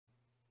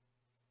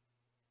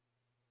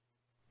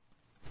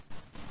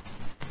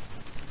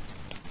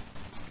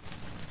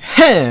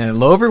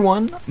Hello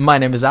everyone, my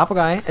name is Apple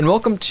Guy, and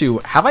welcome to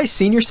Have I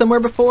Seen You Somewhere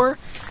Before?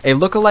 A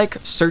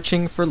lookalike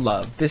searching for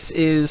love. This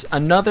is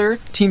another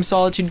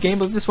TeamSolEtude game,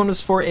 but this one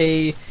is for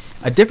a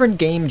different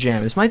game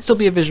jam. This might still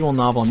be a visual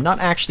novel, I'm not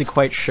actually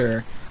quite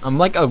sure. I'm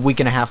like a week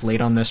and a half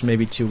late on this,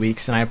 maybe 2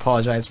 weeks, and I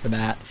apologize for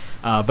that.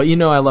 But you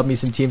know I love me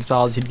some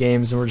TeamSolEtude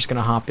games, and we're just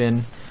gonna hop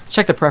in.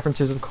 Check the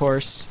preferences, of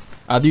course.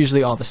 They're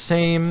usually all the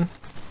same.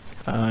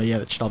 Yeah,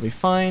 that should all be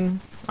fine.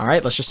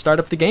 Alright, let's just start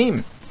up the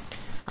game.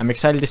 I'm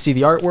excited to see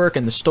the artwork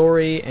and the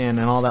story and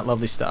all that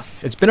lovely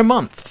stuff. It's been a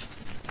month.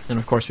 And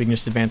of course we can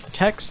just advance the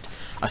text.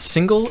 A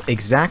single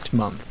exact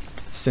month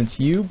since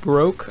you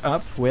broke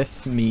up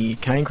with me.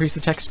 Can I increase the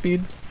text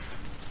speed?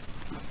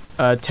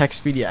 Text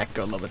speed, yeah,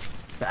 go a little bit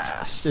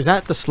fast. Is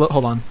that the slow?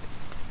 Hold on.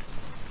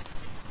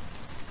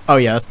 Oh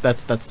yeah,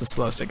 that's the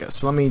slowest it goes.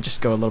 So let me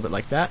just go a little bit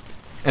like that.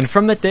 And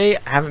from that day,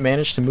 I haven't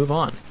managed to move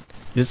on.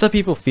 Is this how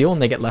people feel when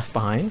they get left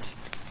behind?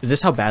 Is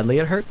this how badly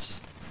it hurts?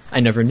 I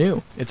never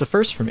knew. It's a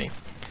first for me.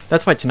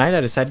 That's why tonight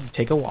I decided to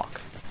take a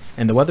walk.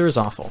 And the weather is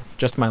awful,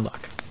 just my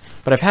luck.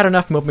 But I've had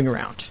enough moping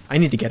around. I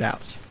need to get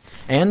out.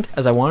 And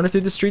as I wandered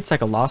through the streets like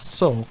a lost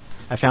soul,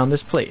 I found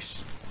this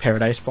place,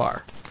 Paradise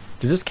Bar.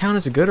 Does this count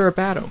as a good or a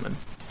bad omen?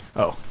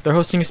 Oh, they're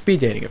hosting a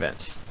speed dating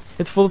event.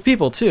 It's full of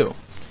people too.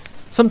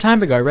 Some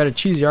time ago I read a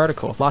cheesy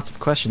article with lots of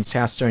questions to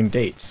ask during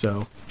dates,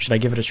 so should I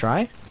give it a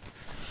try?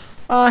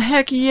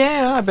 Heck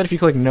yeah! I bet if you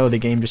click no, the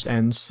game just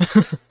ends.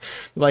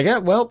 Like, yeah,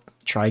 well,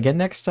 try again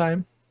next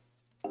time.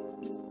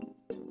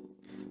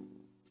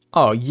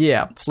 Oh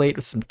yeah, plate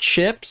with some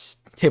chips,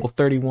 table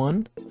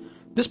 31.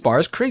 This bar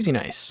is crazy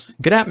nice.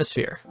 Good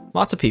atmosphere,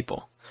 lots of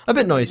people. A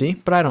bit noisy,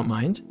 but I don't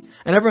mind.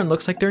 And everyone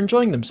looks like they're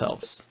enjoying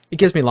themselves. It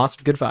gives me lots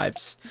of good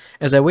vibes.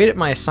 As I wait at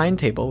my assigned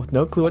table with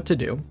no clue what to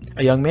do,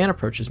 a young man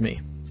approaches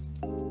me.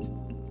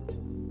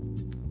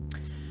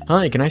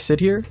 Hi, can I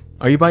sit here?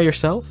 Are you by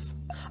yourself?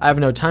 I have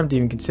no time to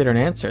even consider an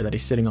answer that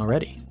he's sitting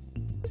already.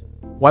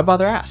 Why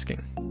bother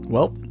asking?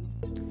 Well,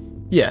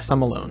 yes,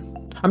 I'm alone.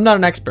 I'm not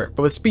an expert,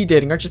 but with speed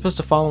dating, aren't you supposed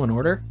to follow an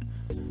order?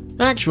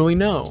 Actually,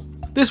 no.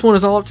 This one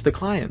is all up to the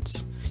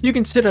clients. You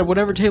can sit at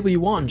whatever table you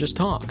want and just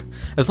talk.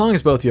 As long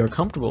as both of you are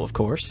comfortable, of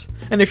course.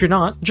 And if you're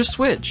not, just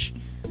switch.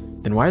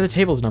 Then why are the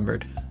tables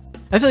numbered?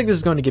 I feel like this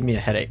is going to give me a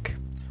headache.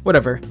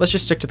 Whatever, let's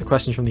just stick to the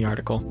questions from the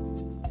article.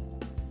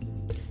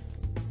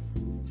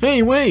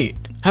 Hey, wait!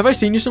 Have I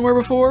seen you somewhere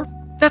before?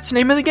 That's the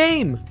name of the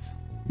game!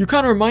 You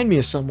kind of remind me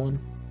of someone.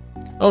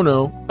 Oh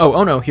no.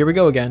 Oh no, here we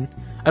go again.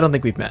 I don't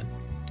think we've met.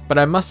 But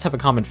I must have a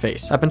common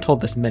face. I've been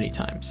told this many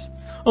times.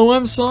 Oh,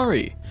 I'm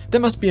sorry. That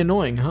must be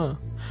annoying, huh?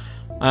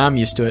 I'm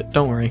used to it,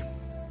 don't worry.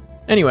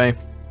 Anyway,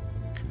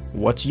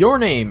 what's your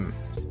name?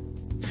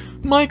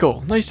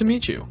 Michael, nice to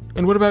meet you.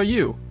 And what about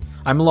you?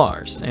 I'm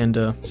Lars,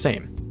 and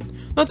same.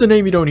 That's a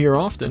name you don't hear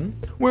often.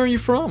 Where are you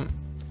from?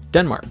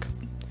 Denmark.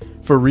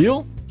 For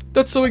real?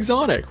 That's so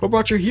exotic. What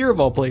brought you here of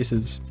all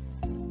places?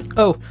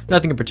 Oh,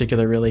 nothing in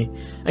particular really.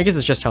 I guess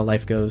it's just how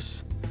life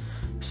goes.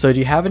 So do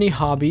you have any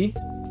hobby?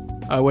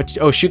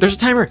 Oh shoot, there's a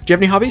timer! Do you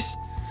have any hobbies?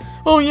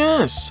 Oh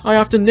yes! I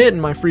often knit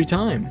in my free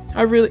time.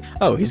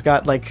 Oh, he's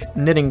got like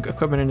knitting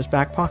equipment in his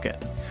back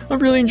pocket. I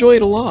really enjoy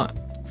it a lot.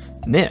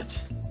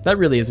 Knit? That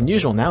really isn't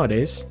usual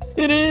nowadays.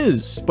 It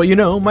is! But you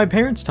know, my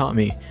parents taught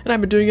me, and I've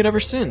been doing it ever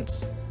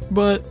since.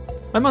 But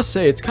I must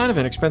say, it's kind of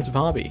an expensive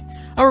hobby.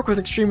 I work with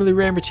extremely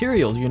rare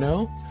materials, you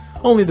know?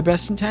 Only the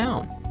best in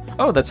town.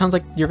 Oh, that sounds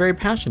like you're very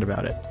passionate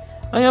about it.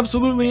 I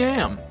absolutely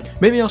am.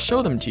 Maybe I'll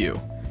show them to you.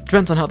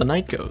 Depends on how the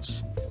night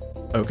goes.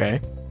 Okay.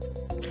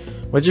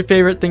 What's your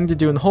favorite thing to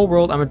do in the whole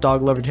world? I'm a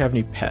dog lover. Do you have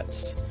any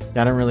pets?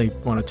 Yeah, I don't really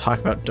want to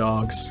talk about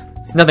dogs.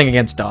 Nothing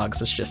against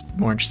dogs. It's just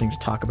more interesting to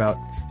talk about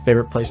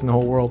favorite place in the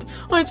whole world.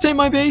 I'd say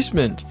my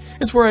basement.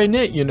 It's where I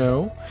knit, you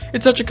know.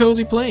 It's such a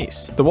cozy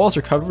place. The walls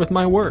are covered with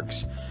my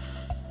works.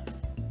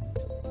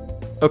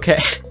 Okay.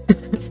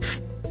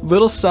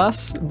 Little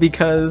sus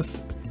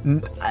because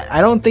I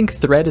don't think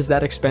thread is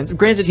that expensive.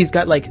 Granted, he's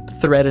got like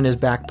thread in his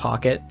back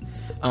pocket.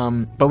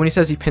 But when he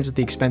says he pins with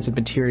the expensive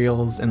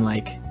materials and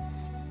like,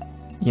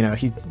 you know,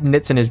 he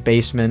knits in his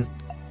basement,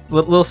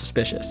 little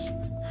suspicious.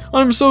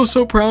 I'm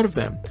so proud of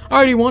them. I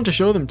already want to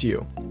show them to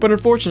you, but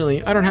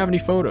unfortunately I don't have any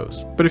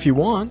photos. But if you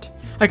want,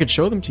 I could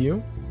show them to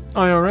you.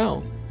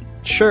 IRL.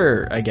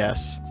 Sure, I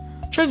guess.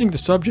 Changing the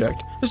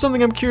subject, there's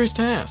something I'm curious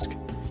to ask.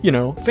 You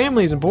know,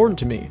 family is important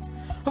to me.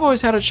 I've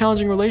always had a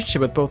challenging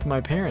relationship with both of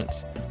my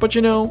parents. But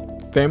you know,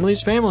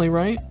 family's family,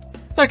 right?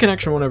 That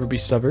connection won't ever be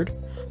severed,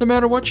 no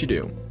matter what you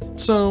do.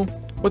 So,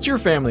 what's your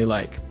family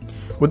like?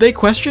 Would they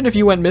question if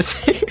you went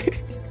missing?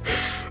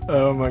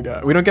 Oh my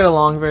god. We don't get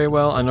along very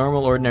well. A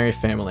normal, ordinary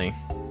family.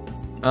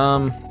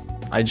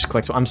 I just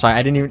clicked. I'm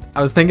sorry,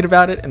 I was thinking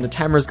about it and the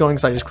timer is going,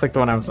 so I just clicked the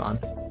one I was on.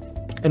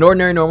 An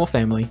ordinary, normal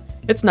family.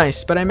 It's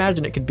nice, but I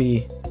imagine it could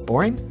be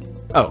boring?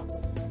 Oh.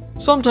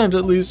 Sometimes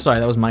at least. Sorry,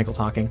 that was Michael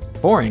talking.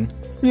 Boring?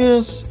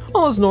 Yes.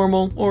 All is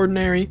normal,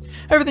 ordinary.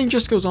 Everything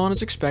just goes on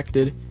as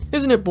expected.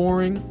 Isn't it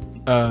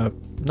boring?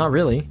 Not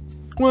really.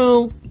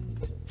 Well,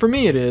 for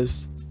me it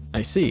is.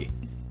 I see.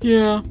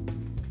 Yeah.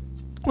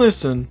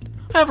 Listen,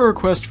 I have a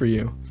request for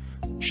you.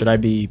 Should I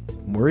be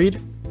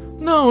worried?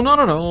 No, not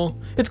at all.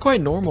 It's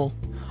quite normal.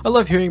 I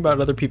love hearing about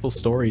other people's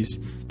stories.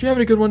 Do you have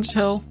any good one to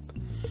tell?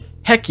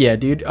 Heck yeah,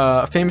 dude.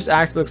 A famous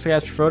actor looks like I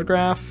asked for a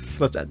photograph.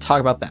 Let's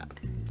talk about that.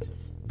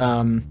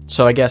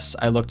 So I guess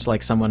I looked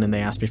like someone and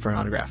they asked me for an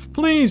autograph.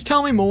 Please,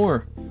 tell me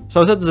more. So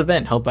I was at this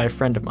event held by a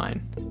friend of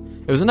mine.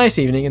 It was a nice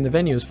evening and the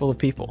venue was full of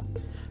people.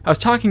 I was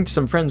talking to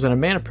some friends when a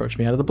man approached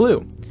me out of the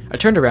blue. I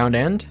turned around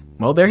and,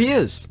 well, there he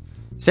is.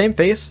 Same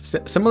face,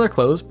 similar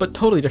clothes, but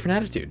totally different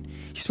attitude.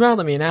 He smiled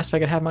at me and asked if I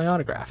could have my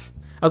autograph.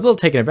 I was a little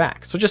taken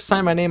aback, so just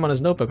signed my name on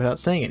his notebook without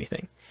saying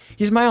anything.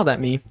 He smiled at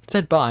me,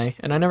 said bye,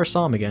 and I never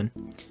saw him again.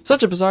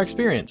 Such a bizarre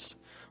experience.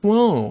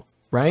 Whoa,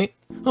 right?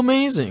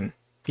 Amazing.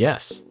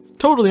 Yes.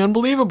 Totally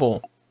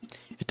unbelievable.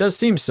 It does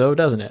seem so,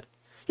 doesn't it?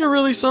 You're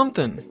really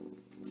something.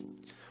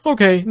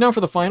 Okay, now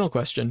for the final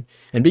question.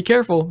 And be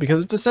careful,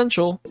 because it's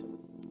essential.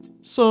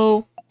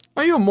 So,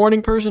 are you a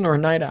morning person or a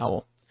night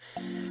owl?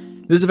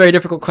 This is a very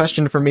difficult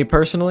question for me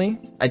personally.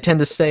 I tend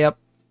to stay up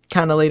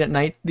kind of late at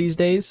night these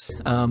days.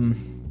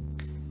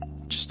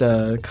 Just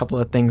a couple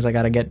of things I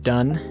gotta get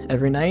done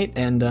every night,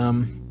 and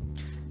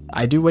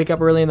I do wake up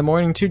early in the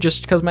morning too,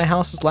 just because my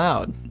house is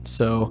loud.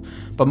 So,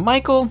 but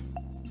Michael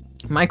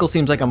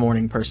seems like a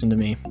morning person to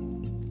me.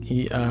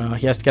 He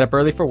has to get up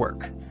early for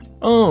work.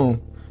 Oh,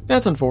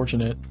 that's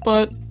unfortunate.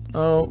 But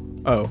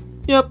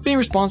yep, being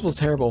responsible is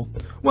terrible.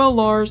 Well,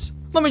 Lars,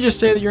 let me just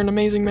say that you're an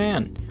amazing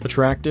man,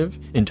 attractive,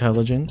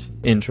 intelligent,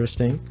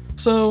 interesting.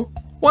 So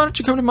why don't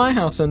you come to my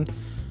house and,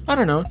 I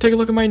don't know, take a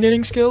look at my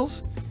knitting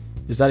skills?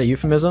 Is that a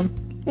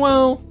euphemism?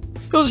 Well,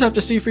 you'll just have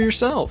to see for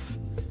yourself.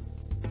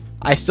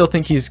 I still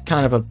think he's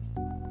kind of a...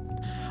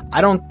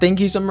 I don't think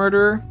he's a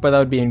murderer, but that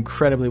would be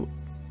incredibly...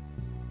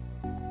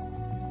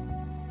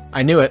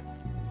 I knew it.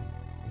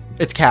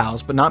 It's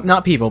cows, but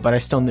not people, but I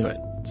still knew it.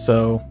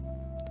 So,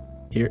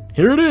 here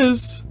it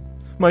is.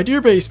 My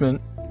dear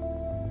basement.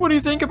 What do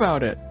you think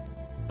about it?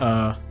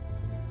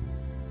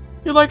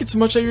 You like it so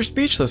much that you're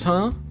speechless,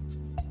 huh?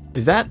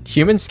 Is that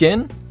human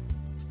skin?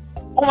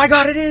 Oh my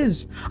god, it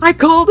is! I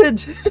called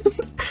it!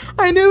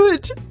 I knew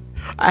it!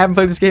 I haven't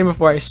played this game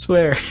before, I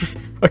swear.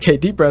 Okay,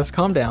 deep breaths,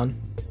 calm down.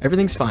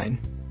 Everything's fine.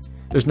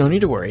 There's no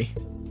need to worry.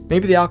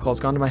 Maybe the alcohol's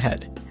gone to my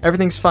head.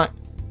 Everything's fine.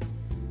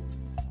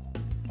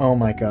 Oh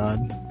my god.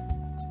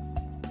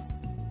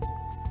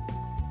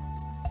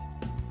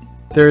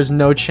 There is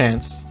no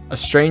chance. A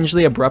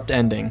strangely abrupt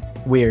ending.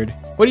 Weird.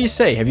 What do you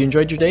say? Have you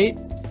enjoyed your date?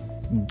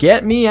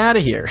 Get me out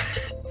of here.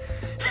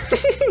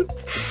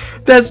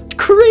 That's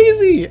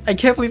crazy! I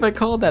can't believe I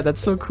called that. That's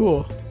so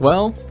cool.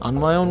 Well, on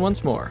my own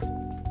once more.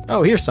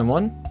 Oh, here's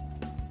someone.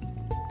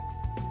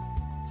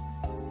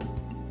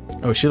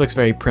 Oh, she looks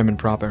very prim and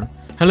proper.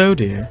 Hello,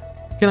 dear.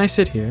 Can I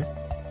sit here?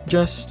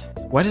 Just...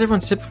 Why does everyone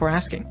sit before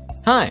asking?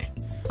 Hi,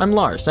 I'm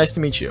Lars. Nice to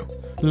meet you.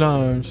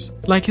 Lars.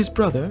 Like his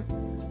brother?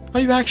 Are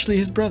you actually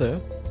his brother?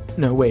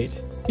 No,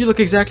 wait. You look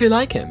exactly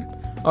like him.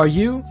 Are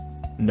you?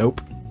 Nope.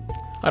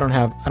 I don't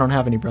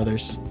have any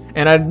brothers.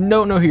 And I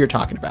don't know who you're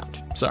talking about.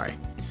 Sorry.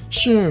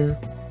 Sure.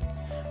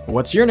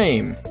 What's your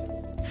name?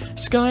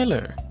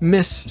 Skylar.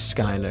 Miss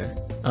Skylar.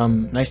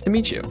 Nice to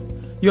meet you.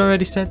 You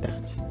already said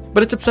that.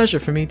 But it's a pleasure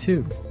for me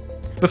too.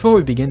 Before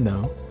we begin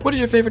though, what is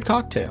your favorite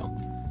cocktail?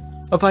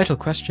 A vital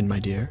question, my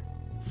dear.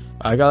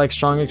 I got like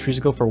strong mixed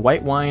musical for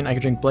white wine. I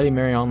could drink Bloody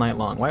Mary all night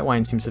long. White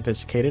wine seems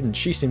sophisticated and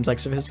she seems like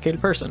a sophisticated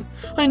person.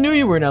 I knew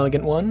you were an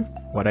elegant one.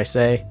 What'd I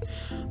say?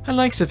 I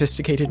like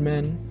sophisticated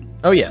men.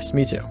 Oh yes,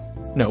 me too.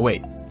 No,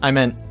 wait. I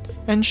meant...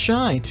 And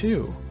shy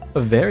too. A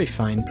very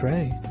fine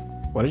prey.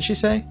 What did she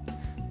say?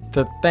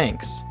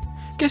 Thanks.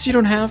 Guess you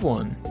don't have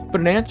one,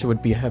 but an answer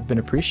would have been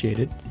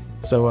appreciated.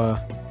 So,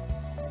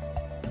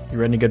 you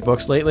read any good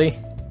books lately?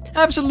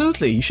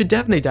 Absolutely! You should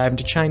definitely dive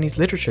into Chinese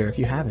literature if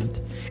you haven't.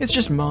 It's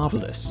just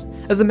marvelous.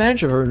 As the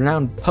manager of a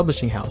renowned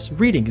publishing house,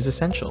 reading is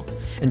essential,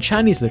 and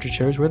Chinese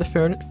literature is where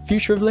the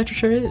future of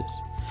literature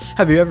is.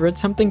 Have you ever read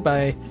something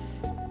by,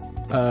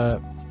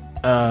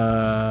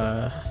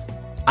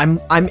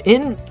 I'm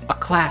in a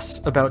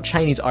class about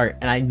Chinese art,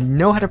 and I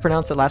know how to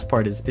pronounce that last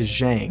part is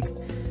Zhang.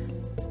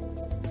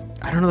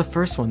 I don't know the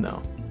first one,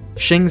 though.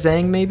 Xing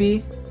Zhang,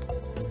 maybe?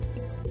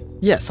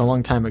 Yes, a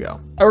long time ago.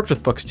 I worked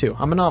with books, too.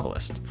 I'm a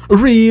novelist.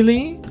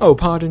 Really? Oh,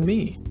 pardon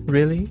me.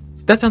 Really?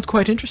 That sounds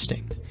quite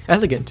interesting.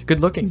 Elegant,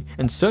 good-looking,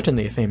 and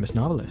certainly a famous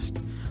novelist.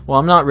 Well,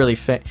 I'm not really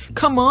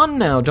Come on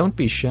now, don't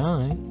be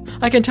shy.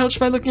 I can tell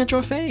just by looking at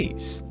your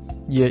face.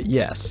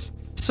 Yes.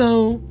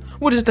 So,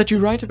 what is it that you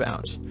write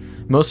about?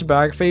 Most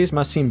biographies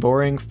must seem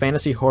boring,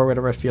 fantasy, horror,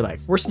 whatever I feel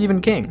like. We're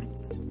Stephen King.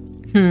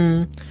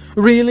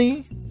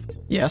 Really?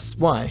 Yes,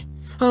 why?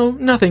 Oh,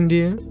 nothing,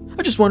 dear.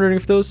 I'm just wondering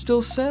if those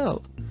still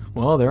sell.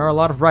 Well, there are a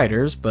lot of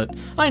writers, but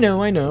I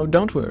know,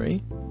 don't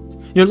worry.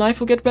 Your life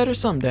will get better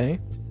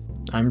someday.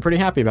 I'm pretty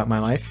happy about my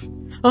life.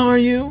 Oh, are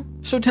you?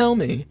 So tell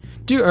me,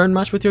 do you earn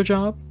much with your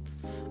job?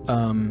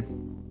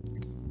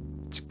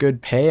 It's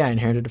good pay. I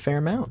inherited a fair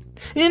amount.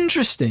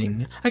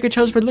 Interesting. I could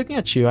tell just by looking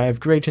at you. I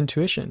have great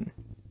intuition.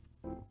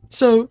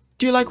 So,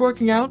 do you like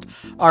working out?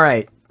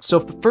 Alright, so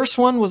if the first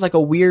one was like a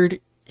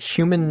weird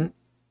human,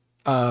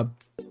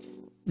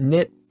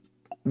 knit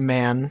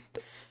man,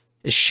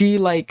 Is she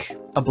like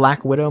a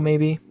Black Widow,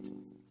 maybe?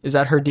 Is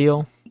that her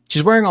deal?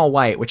 She's wearing all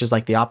white, which is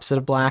like the opposite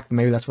of black.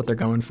 Maybe that's what they're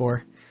going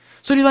for.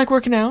 So do you like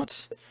working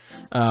out?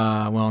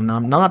 Well, no,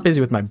 I'm not busy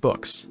with my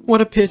books.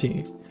 What a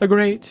pity. A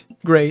great,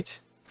 great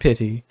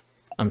pity.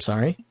 I'm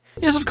sorry?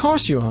 Yes, of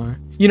course you are.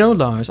 You know,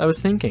 Lars, I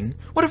was thinking,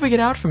 what if we get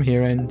out from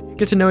here and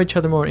get to know each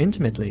other more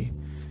intimately?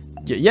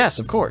 Yes,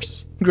 of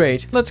course.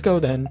 Great, let's go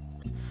then.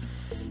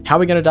 How are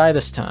we gonna die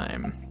this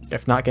time?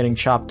 If not getting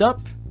chopped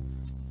up?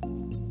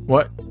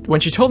 What? When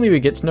she told me we'd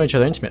get to know each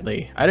other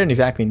intimately, I didn't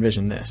exactly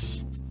envision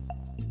this.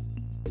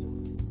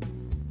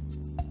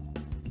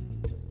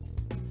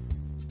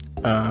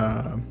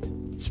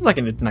 Seems like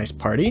a nice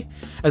party.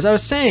 As I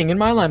was saying, in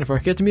my line of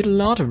work, I get to meet a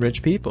lot of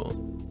rich people.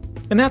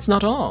 And that's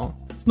not all.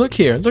 Look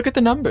here, look at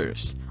the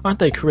numbers. Aren't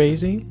they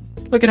crazy?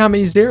 Look at how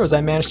many zeros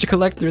I managed to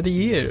collect through the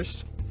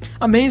years.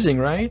 Amazing,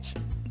 right?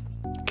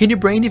 Can your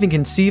brain even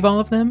conceive all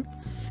of them?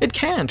 It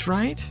can't,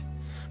 right?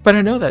 But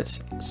I know that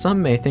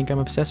some may think I'm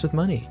obsessed with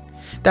money.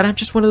 That I'm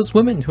just one of those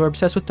women who are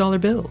obsessed with dollar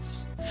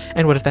bills.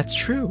 And what if that's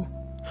true?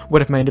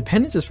 What if my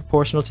independence is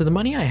proportional to the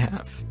money I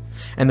have?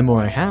 And the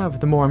more I have,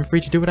 the more I'm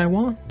free to do what I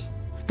want.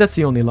 That's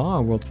the only law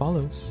our world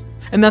follows.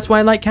 And that's why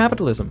I like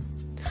capitalism.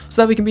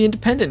 So that we can be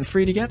independent and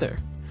free together.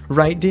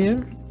 Right,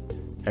 dear?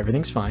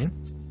 Everything's fine.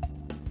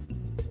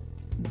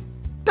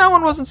 That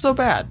one wasn't so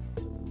bad.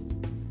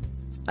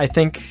 I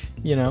think,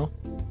 you know.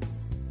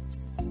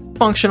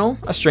 Functional,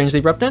 a strangely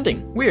abrupt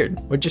ending. Weird.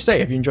 What'd you say?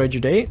 Have you enjoyed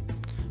your date?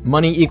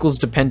 Money equals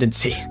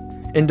dependency.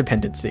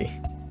 Independency.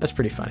 That's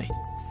pretty funny.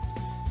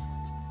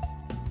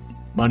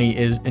 Money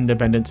is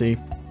independency.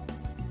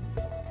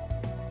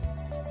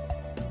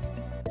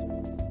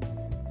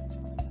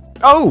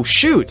 Oh,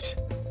 shoot!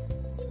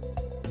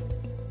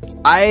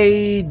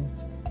 I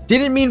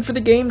didn't mean for the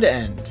game to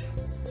end.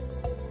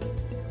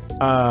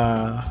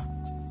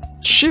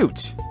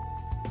 Shoot.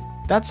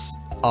 That's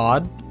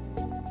odd.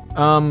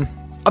 I'll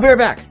be right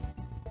back.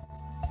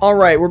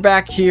 Alright, we're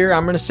back here.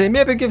 I'm gonna say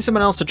maybe give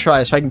someone else a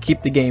try so I can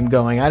keep the game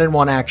going. I didn't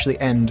want to actually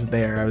end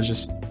there. I was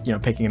just, you know,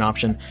 picking an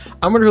option.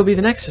 I wonder who'll be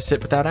the next to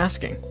sit without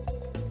asking.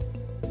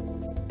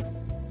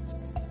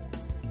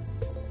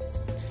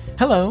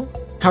 Hello.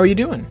 How are you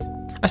doing?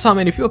 I saw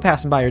many people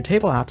passing by your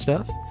table, hot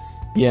stuff.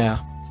 Yeah.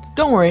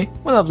 Don't worry,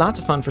 we'll have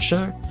lots of fun for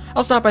sure.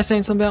 I'll start by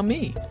saying something about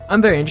me.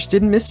 I'm very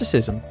interested in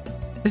mysticism.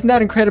 Isn't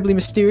that incredibly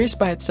mysterious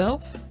by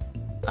itself?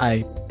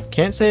 I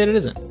can't say it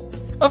isn't.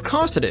 Of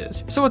course it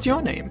is. So what's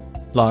your name?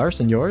 Lars,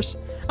 and yours?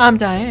 I'm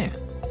Diane.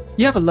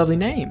 You have a lovely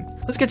name.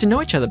 Let's get to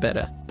know each other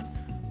better.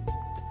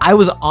 I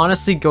was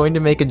honestly going to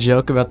make a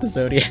joke about the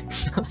zodiac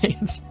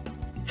signs.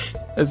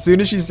 As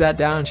soon as she sat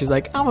down, she's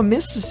like, I'm a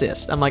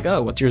mysticist. I'm like,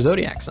 oh, what's your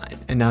zodiac sign?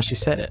 And now she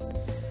said it.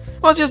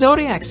 What's your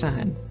zodiac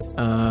sign?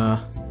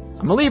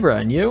 I'm a Libra,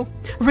 and you?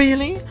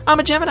 Really? I'm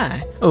a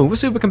Gemini. Oh, we're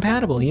super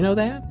compatible, you know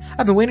that?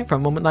 I've been waiting for a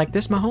moment like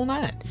this my whole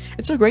night.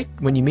 It's so great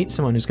when you meet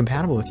someone who's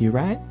compatible with you,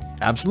 right?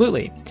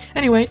 Absolutely.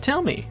 Anyway,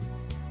 tell me,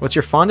 what's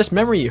your fondest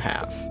memory you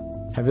have?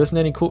 Have you listened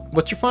to any cool...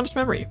 What's your fondest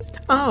memory?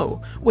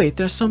 Oh, wait,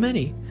 there's so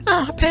many.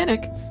 Ah,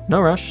 panic.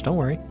 No rush, don't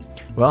worry.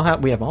 Well,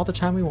 we have all the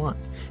time we want.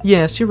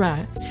 Yes, you're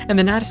right. And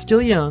the night is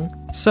still young.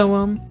 So,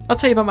 I'll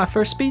tell you about my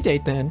first speed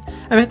date then.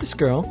 I met this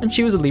girl, and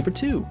she was a Libra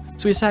too.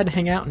 So we decided to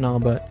hang out and all,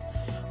 but...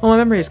 Well, my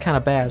memory is kind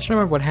of bad, so I don't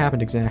remember what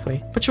happened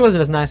exactly. But she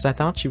wasn't as nice as I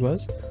thought she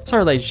was. So our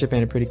relationship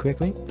ended pretty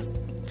quickly.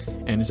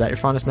 And is that your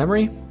fondest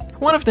memory?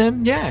 One of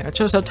them, yeah. It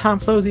shows how time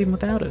flows even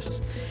without us.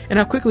 And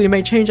how quickly we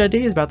may change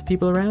ideas about the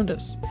people around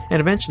us. And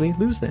eventually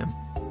lose them.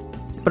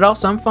 But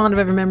also, I'm fond of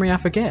every memory I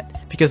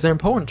forget, because they're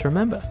important to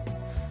remember.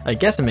 I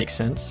guess it makes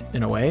sense,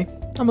 in a way.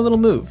 I'm a little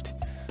moved.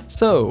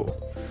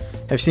 So,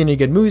 have you seen any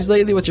good movies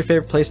lately? What's your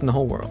favorite place in the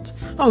whole world?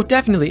 Oh,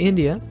 definitely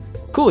India.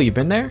 Cool, you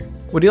been there?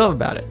 What do you love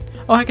about it?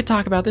 Oh, I could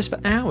talk about this for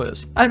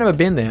hours. I've never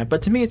been there,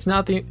 but to me it's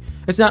not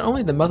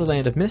only the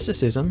motherland of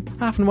mysticism.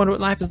 I often wonder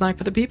what life is like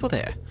for the people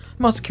there.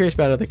 I'm also curious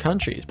about other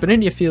countries, but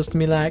India feels to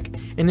me like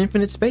an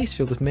infinite space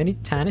filled with many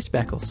tiny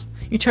speckles.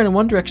 You turn in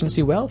one direction and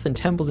see wealth and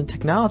temples and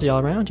technology all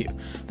around you.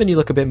 Then you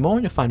look a bit more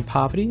and you'll find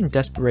poverty and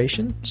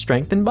desperation,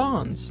 strength and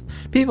bonds.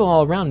 People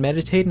all around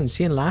meditating and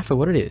seeing life for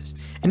what it is,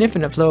 an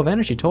infinite flow of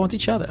energy towards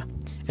each other.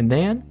 And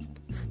then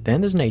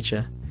there's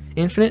nature,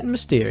 infinite and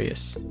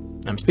mysterious.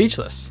 I'm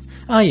speechless.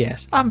 Ah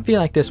yes, I often feel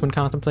like this when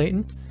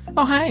contemplating.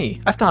 Oh hey,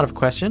 I've thought of a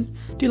question.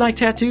 Do you like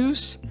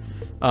tattoos?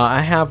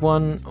 I have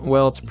one.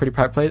 Well, it's a pretty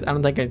private place. I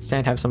don't think I'd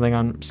stand to have something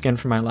on skin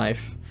for my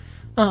life.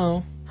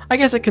 Oh, I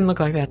guess it can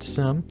look like that to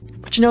some.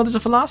 But you know, there's a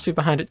philosophy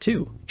behind it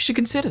too. You should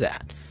consider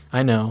that.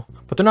 I know,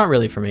 but they're not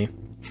really for me.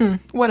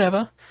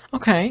 Whatever.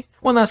 Okay,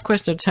 one last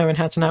question to determine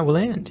how tonight will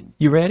end.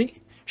 You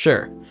ready?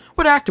 Sure.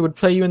 What actor would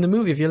play you in the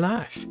movie of your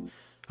life?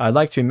 I'd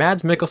like to be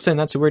Mads Mikkelsen.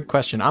 That's a weird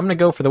question. I'm gonna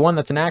go for the one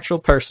that's an actual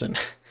person.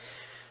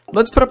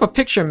 Let's put up a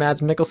picture of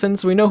Mads Mikkelsen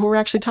so we know who we're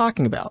actually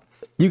talking about.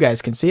 You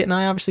guys can see it and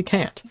I obviously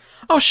can't.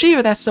 Oh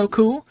Shiva, that's so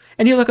cool.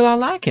 And you look a lot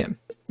like him.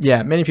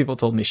 Yeah, many people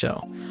told me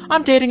so.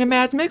 I'm dating a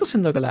Mads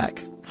Mikkelsen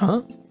lookalike.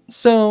 Huh?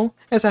 So,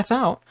 as I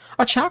thought,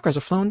 our chakras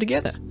are flowing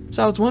together.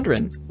 So I was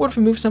wondering, what if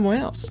we move somewhere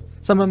else?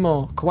 Somewhere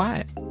more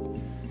quiet?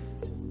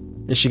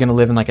 Is she gonna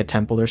live in like a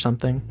temple or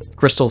something?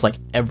 Crystals like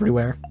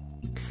everywhere.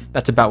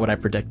 That's about what I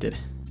predicted.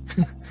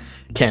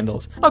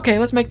 Candles. Okay,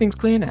 let's make things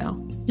clear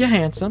now. You're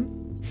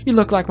handsome. You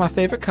look like my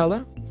favorite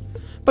color.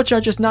 But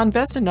you're just not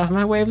invested enough in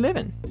my way of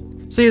living.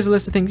 So here's a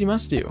list of things you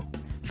must do.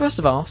 First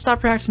of all, start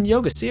practicing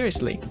yoga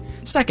seriously.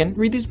 Second,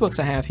 read these books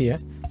I have here.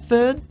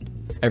 Third,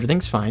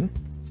 everything's fine.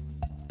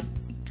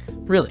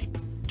 Really?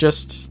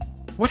 Just,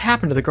 what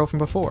happened to the girl from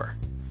before?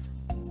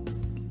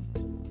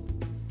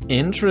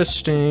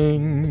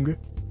 Interesting.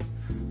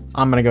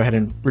 I'm gonna go ahead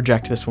and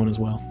reject this one as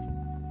well.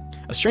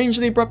 A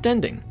strangely abrupt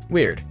ending.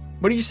 Weird.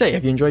 What do you say?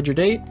 Have you enjoyed your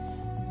date?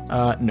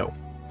 No.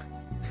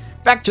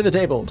 Back to the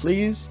table,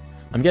 please.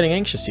 I'm getting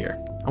anxious here.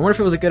 I wonder if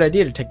it was a good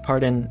idea to take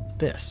part in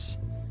this.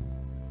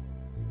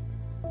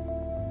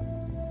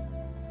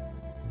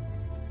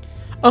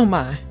 Oh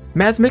my,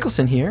 Mads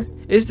Mikkelsen here.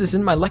 Is this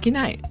in my lucky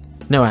night?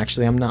 No,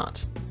 actually, I'm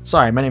not.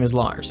 Sorry, my name is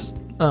Lars.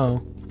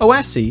 Oh,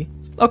 I see.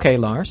 Okay,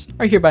 Lars,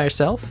 are you here by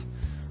yourself?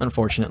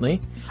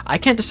 Unfortunately. I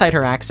can't decide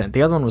her accent.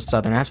 The other one was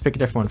southern. I have to pick a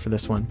different one for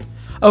this one.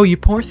 Oh, you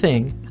poor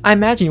thing. I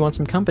imagine you want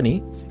some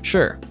company.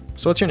 Sure.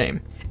 So what's your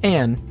name?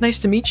 Anne. Nice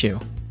to meet you.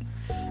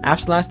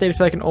 After the last date, I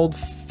feel like an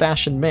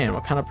old-fashioned man.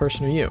 What kind of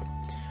person are you?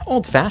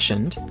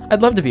 Old-fashioned?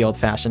 I'd love to be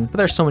old-fashioned, but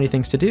there's so many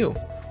things to do.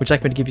 Would you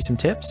like me to give you some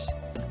tips?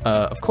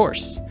 Of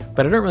course.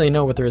 But I don't really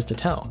know what there is to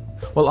tell.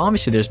 Well,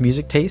 obviously there's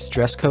music taste,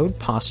 dress code,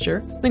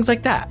 posture, things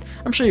like that.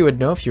 I'm sure you would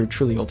know if you were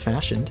truly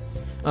old-fashioned.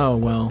 Oh,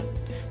 well.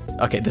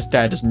 Okay, this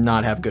guy does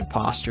not have good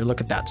posture. Look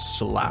at that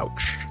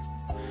slouch.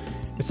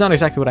 It's not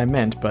exactly what I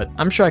meant, but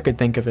I'm sure I could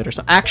think of it or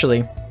something.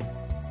 Actually,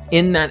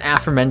 in that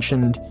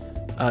aforementioned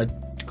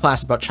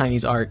class about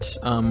Chinese art,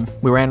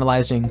 we were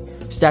analyzing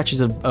statues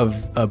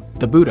of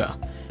the Buddha,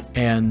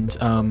 and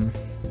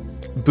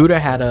Buddha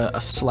had a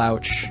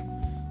slouch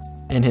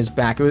in his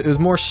back. It was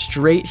more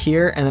straight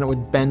here, and then it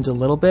would bend a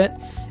little bit,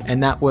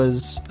 and that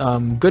was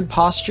good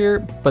posture,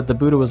 but the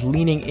Buddha was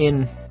leaning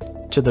in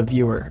to the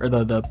viewer, or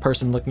the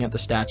person looking at the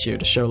statue,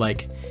 to show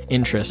like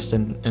interest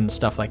and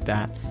stuff like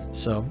that.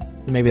 So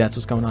maybe that's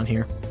what's going on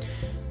here.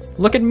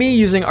 Look at me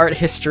using art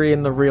history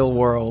in the real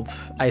world,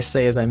 I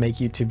say as I make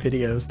YouTube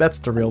videos. That's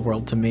the real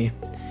world to me.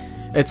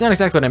 It's not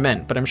exactly what I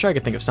meant, but I'm sure I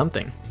could think of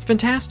something. It's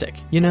fantastic.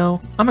 You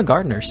know, I'm a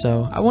gardener,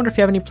 so I wonder if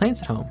you have any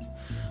plants at home.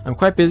 I'm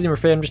quite busy. I'm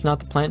afraid I'm just not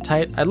the plant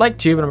type. I'd like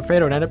to, but I'm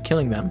afraid I would end up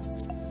killing them.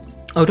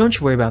 Oh, don't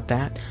you worry about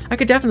that. I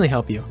could definitely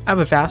help you. I have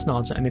a vast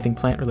knowledge on anything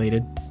plant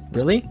related.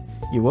 Really?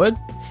 You would?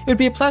 It would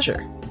be a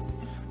pleasure.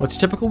 What's a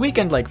typical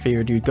weekend like for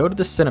you? Do you go to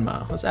the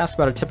cinema? Let's ask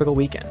about a typical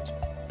weekend.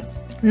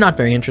 Not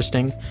very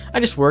interesting. I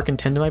just work and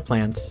tend to my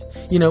plants.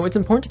 You know, it's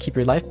important to keep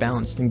your life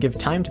balanced and give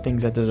time to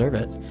things that deserve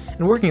it.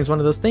 And working is one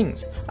of those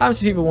things.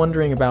 Obviously, people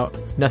wandering about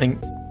with nothing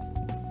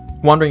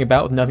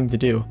to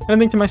do. And I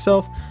think to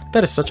myself,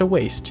 that is such a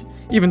waste.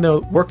 Even though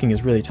working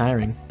is really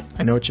tiring.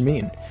 I know what you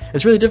mean.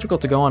 It's really difficult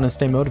to go on and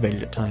stay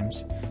motivated at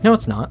times. No,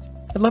 it's not.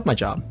 I love my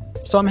job.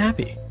 So I'm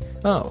happy.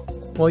 Oh,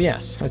 well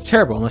yes, it's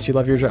terrible unless you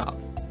love your job.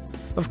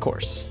 Of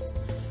course.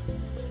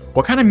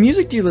 What kind of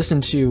music do you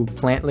listen to,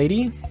 plant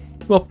lady?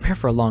 Well, prepare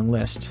for a long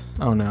list.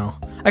 Oh no.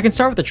 I can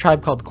start with a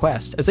tribe called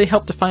Quest, as they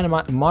help define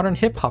modern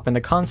hip-hop and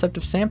the concept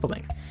of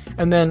sampling.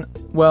 And then,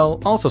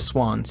 well, also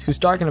Swans, whose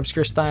dark and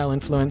obscure style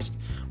influenced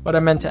what I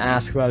meant to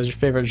ask about is your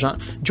favorite genre.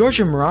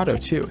 Giorgio Moroder,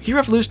 too. He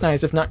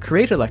revolutionized, if not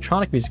created,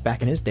 electronic music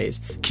back in his days.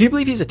 Can you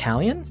believe he's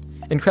Italian?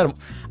 Incredible.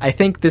 I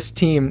think the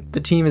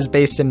team is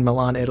based in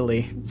Milan,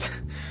 Italy.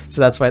 So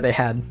that's why they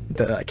had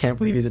the I can't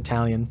believe he's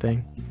Italian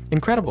thing.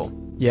 Incredible.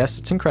 Yes,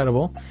 it's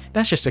incredible.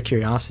 That's just a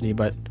curiosity,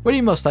 but what are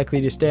you most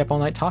likely to stay up all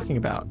night talking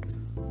about?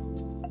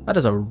 That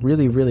is a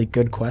really, really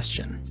good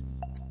question.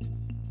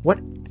 What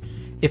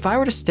if I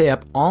were to stay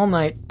up all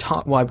night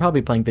well, I'd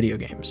probably be playing video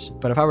games,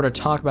 but if I were to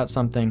talk about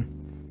something,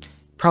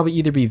 probably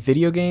either be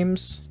video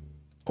games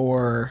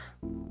or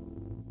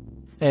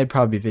it'd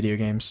probably be video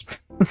games.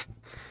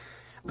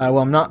 Well,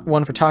 I'm not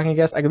one for talking, I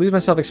guess. I could lose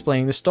myself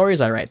explaining the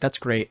stories I write. That's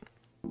great.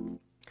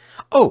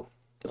 Oh,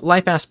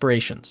 life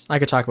aspirations. I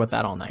could talk about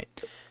that all night.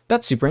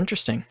 That's super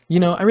interesting. You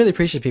know, I really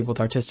appreciate people with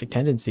artistic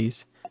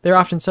tendencies. They're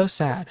often so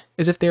sad,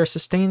 as if they are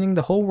sustaining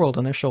the whole world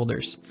on their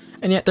shoulders.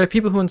 And yet there are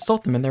people who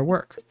insult them in their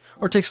work,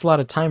 or it takes a lot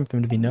of time for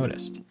them to be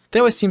noticed. They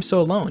always seem so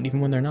alone,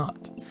 even when they're not.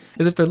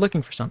 As if they're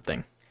looking for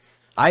something.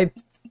 I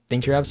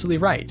think you're absolutely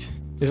right.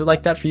 Is it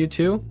like that for you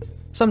too?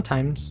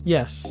 Sometimes,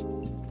 yes.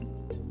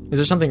 Is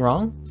there something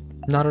wrong?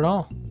 Not at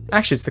all.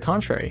 Actually, it's the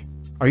contrary.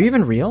 Are you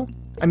even real?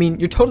 I mean,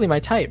 you're totally my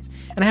type,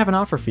 and I have an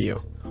offer for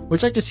you.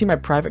 Would you like to see my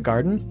private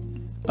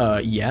garden?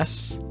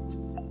 Yes.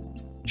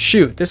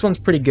 Shoot, this one's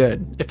pretty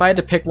good. If I had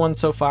to pick one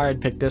so far,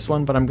 I'd pick this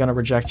one, but I'm gonna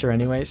reject her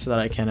anyway so that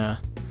I can,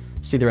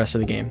 see the rest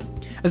of the game.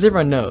 As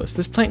everyone knows,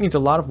 this plant needs a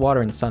lot of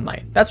water and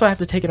sunlight. That's why I have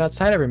to take it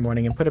outside every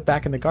morning and put it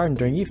back in the garden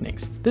during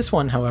evenings. This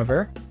one,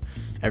 however,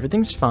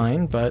 everything's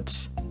fine,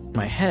 but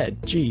my head,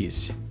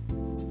 geez.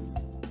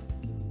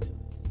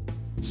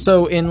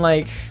 So in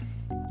like,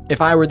 if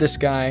I were this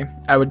guy,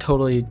 I would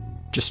totally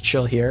just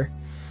chill here.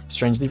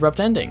 Strangely abrupt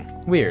ending.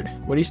 Weird.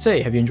 What do you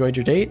say? Have you enjoyed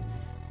your date?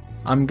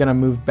 I'm gonna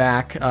move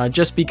back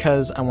just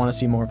because I want to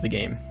see more of the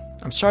game.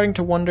 I'm starting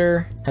to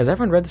wonder, has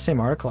everyone read the same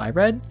article I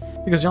read?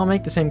 Because y'all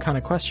make the same kind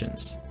of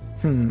questions.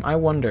 I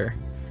wonder.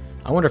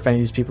 I wonder if any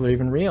of these people are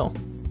even real.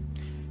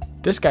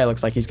 This guy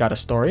looks like he's got a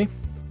story.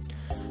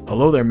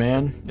 Hello there,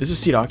 man. Is this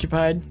seat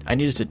occupied? I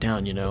need to sit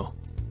down, you know.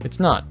 It's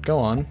not. Go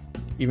on.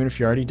 Even if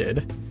you already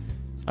did.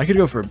 I could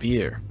go for a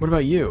beer. What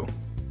about you?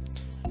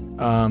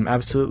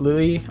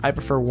 Absolutely. I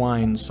prefer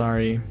wine,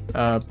 sorry.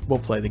 We'll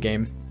play the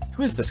game.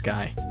 Who is this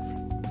guy?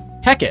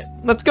 Heck it!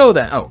 Let's go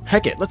then! Oh,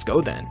 heck it, let's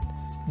go then.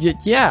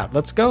 Yeah,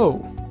 let's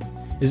go.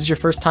 Is this your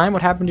first time?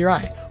 What happened to your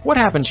eye? What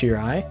happened to your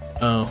eye?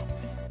 Oh,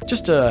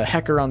 just a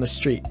hecker on the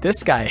street.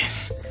 This guy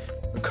is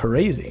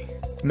crazy.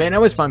 Man, I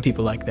always find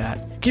people like that.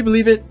 Can you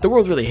believe it? The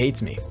world really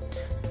hates me.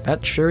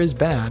 That sure is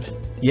bad.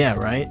 Yeah,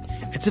 right?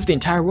 It's as if the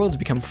entire world's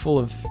become full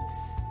of,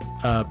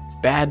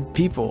 bad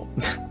people.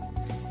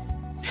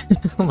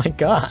 Oh my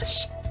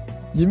gosh.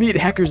 You meet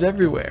hackers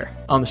everywhere.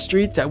 On the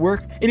streets, at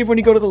work, and even when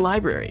you go to the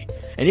library.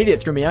 An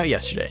idiot threw me out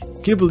yesterday.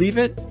 Can you believe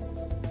it?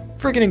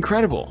 Freaking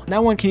incredible.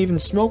 Now one can even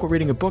smoke while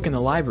reading a book in the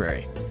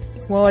library.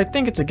 Well, I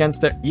think it's against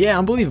their... Yeah,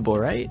 unbelievable,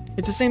 right?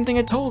 It's the same thing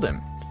I told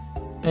him.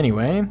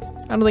 Anyway,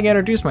 I don't think I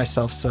introduced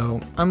myself, so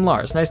I'm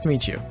Lars. Nice to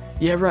meet you.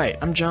 Yeah, right.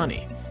 I'm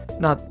Johnny.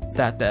 Not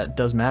that that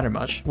does matter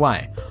much.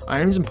 Why? Are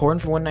irons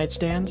important for one-night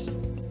stands?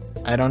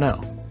 I don't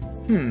know.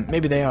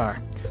 Maybe they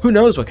are. Who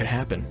knows what could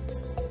happen?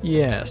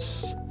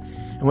 Yes.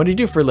 And what do you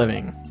do for a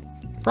living?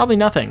 Probably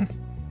nothing.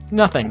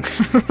 Nothing.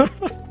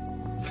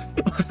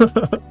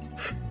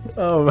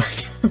 Oh my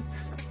god.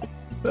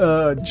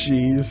 Oh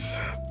jeez.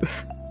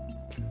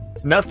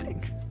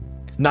 Nothing.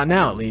 Not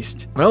now, at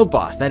least. My old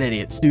boss, that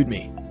idiot, sued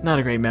me. Not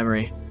a great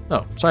memory.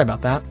 Oh, sorry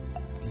about that.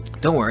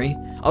 Don't worry.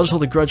 I'll just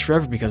hold a grudge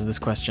forever because of this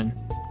question.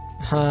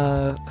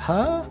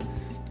 Huh?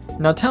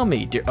 Now tell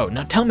me, dear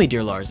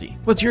Larsy,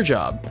 what's your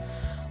job?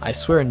 I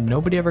swear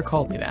nobody ever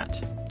called me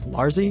that.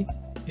 Larsy?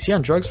 Is he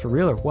on drugs for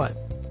real or what?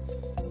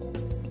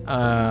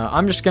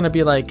 I'm just gonna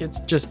be like, it's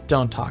just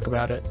don't talk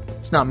about it.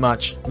 It's not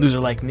much. Loser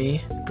like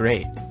me?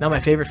 Great. Not my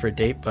favorite for a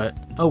date, but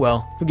oh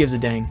well, who gives a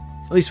dang?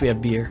 At least we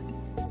have beer.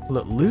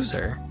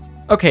 Loser?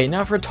 Okay,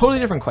 now for a totally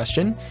different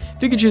question.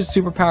 If you could choose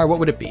a superpower, what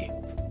would it be?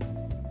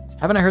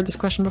 Haven't I heard this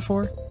question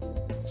before?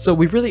 So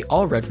we really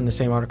all read from the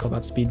same article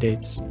about speed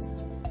dates.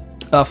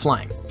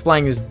 Flying.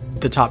 Flying is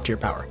the top tier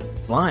power.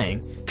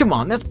 Flying? Come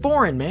on, that's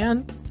boring,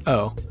 man.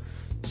 Oh,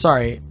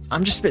 sorry.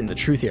 I'm just spitting the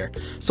truth here.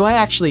 So I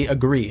actually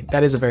agree.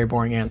 That is a very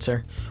boring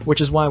answer, which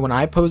is why when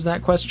I pose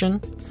that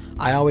question,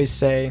 I always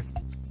say,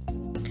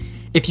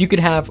 if you could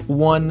have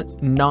one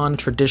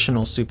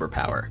non-traditional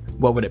superpower,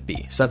 what would it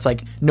be? So that's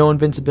like no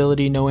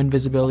invincibility, no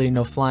invisibility,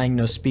 no flying,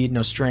 no speed,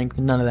 no strength,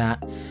 none of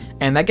that.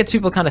 And that gets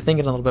people kind of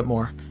thinking a little bit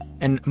more.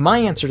 And my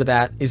answer to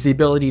that is the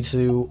ability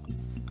to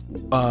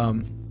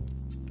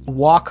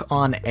walk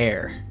on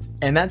air.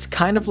 And that's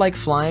kind of like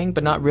flying,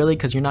 but not really,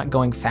 because you're not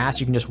going fast.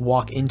 You can just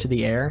walk into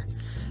the air.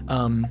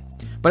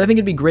 But I think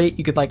it'd be great.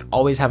 You could like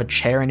always have a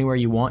chair anywhere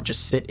you want,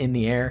 just sit in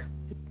the air.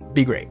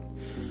 Be great.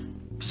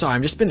 Sorry,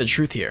 I'm just spitting the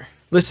truth here.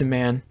 Listen,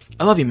 man,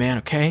 I love you, man,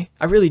 okay?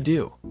 I really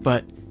do.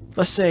 But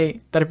let's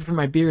say that I prefer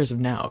my beer as of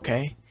now,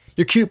 okay?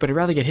 You're cute, but I'd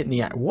rather get hit in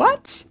the eye.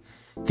 What?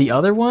 The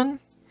other one?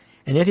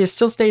 And yet he has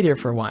still stayed here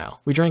for a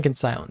while. We drank in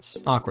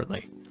silence,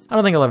 awkwardly. I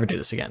don't think I'll ever do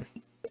this again.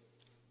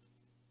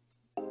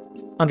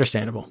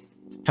 Understandable.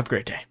 Have a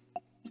great day.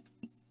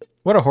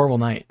 What a horrible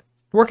night.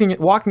 Walking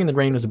in the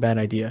rain was a bad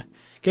idea.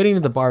 Getting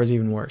to the bar was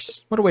even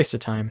worse. What a waste of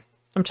time.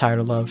 I'm tired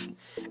of love.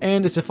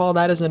 And as if all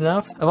that isn't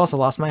enough, I've also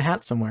lost my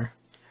hat somewhere.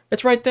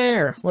 It's right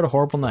there! What a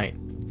horrible night.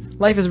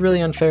 Life is really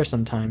unfair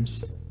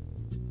sometimes.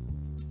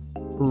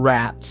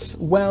 Rats.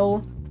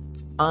 Well,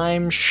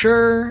 I'm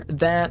sure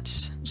that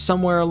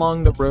somewhere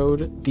along the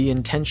road, the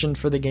intention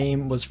for the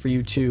game was for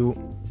you to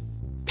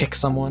pick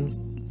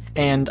someone.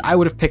 And I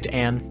would have picked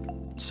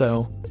Anne.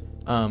 So,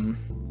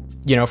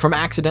 you know, from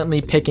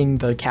accidentally picking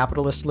the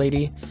capitalist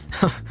lady,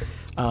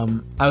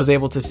 I was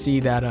able to see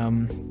that,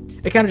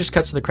 it kind of just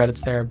cuts to the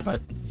credits there,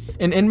 but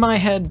in my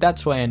head,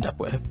 that's what I end up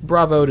with.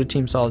 Bravo to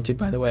TeamSolEtude,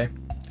 by the way,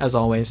 as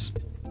always.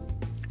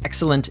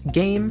 Excellent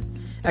game,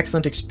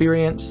 excellent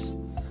experience,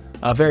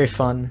 very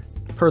fun,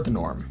 per the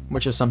norm,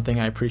 which is something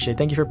I appreciate.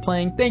 Thank you for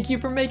playing. Thank you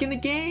for making the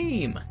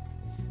game.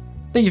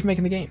 Thank you for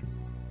making the game.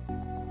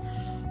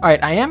 All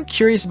right, I am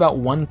curious about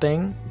one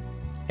thing,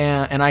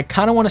 and I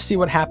kind of want to see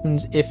what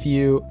happens if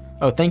you...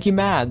 Oh, thank you,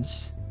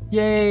 Mads.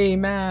 Yay,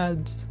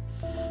 Mads.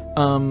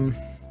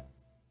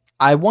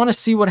 I want to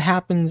see what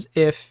happens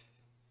if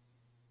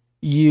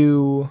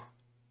you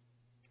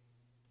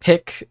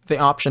pick the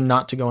option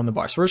not to go in the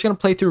bar. So we're just going to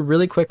play through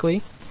really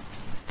quickly.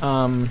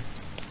 Yep,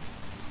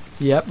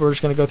 we're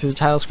just going to go through the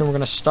title screen. We're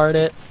going to start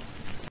it.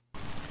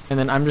 And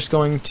then I'm just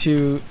going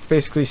to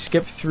basically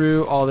skip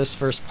through all this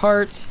first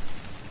part.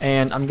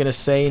 And I'm going to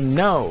say,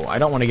 no, I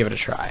don't want to give it a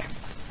try.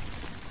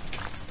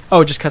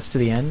 Oh, it just cuts to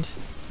the end?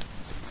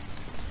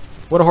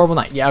 What a horrible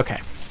night. Yeah, okay.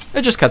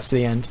 It just cuts to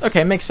the end.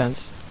 Okay, makes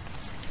sense.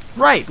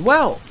 Right,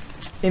 well,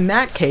 in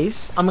that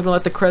case, I'm going to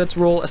let the credits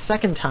roll a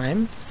second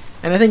time.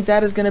 And I think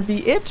that is going to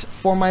be it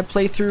for my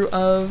playthrough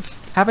of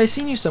Have I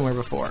Seen You Somewhere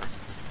Before?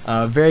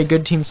 Very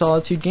good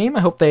TeamSolEtude game. I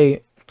hope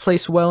they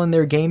place well in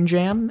their game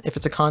jam. If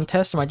it's a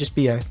contest, it might just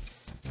be a,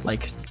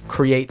 like,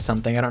 create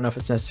something. I don't know if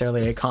it's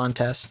necessarily a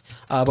contest.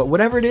 But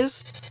whatever it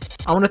is,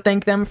 I want to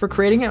thank them for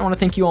creating it. I want to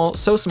thank you all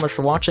so much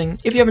for watching.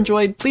 If you have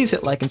enjoyed, please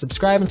hit like and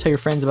subscribe and tell your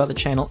friends about the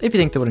channel if you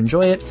think they would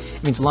enjoy it.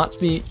 It means a lot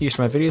to me. Use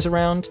my videos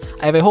around.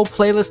 I have a whole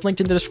playlist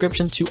linked in the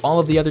description to all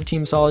of the other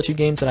TeamSolEtude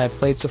games that I've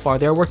played so far.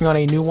 They are working on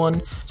a new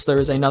one, so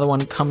there is another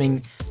one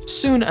coming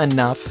soon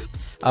enough.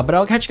 But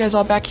I'll catch you guys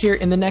all back here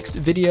in the next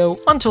video.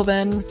 Until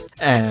then,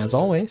 as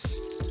always,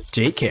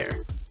 take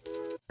care.